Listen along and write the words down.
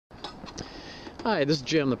Hi, this is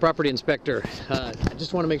Jim, the property inspector. I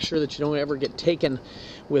just want to make sure that you don't ever get taken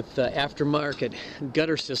with aftermarket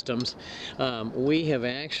gutter systems. We have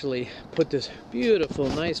actually put this beautiful,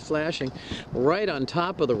 nice flashing right on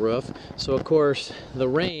top of the roof, so of course the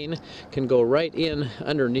rain can go right in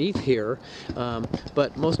underneath here.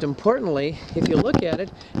 But most importantly, if you look at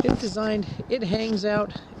it, it hangs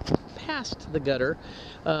out past the gutter.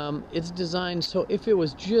 It's designed so if it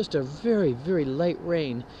was just a very, very light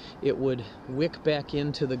rain, it would wick back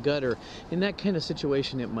into the gutter. In that kind of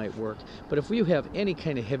situation, it might work. But if you have any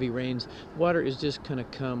kind of heavy rains, water is just going to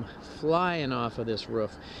come flying off of this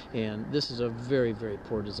roof. And this is a very, very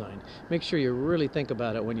poor design. Make sure you really think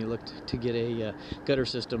about it when you look to get a gutter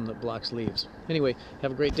system that blocks leaves. Anyway,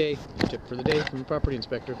 have a great day. Tip for the day from the property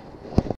inspector.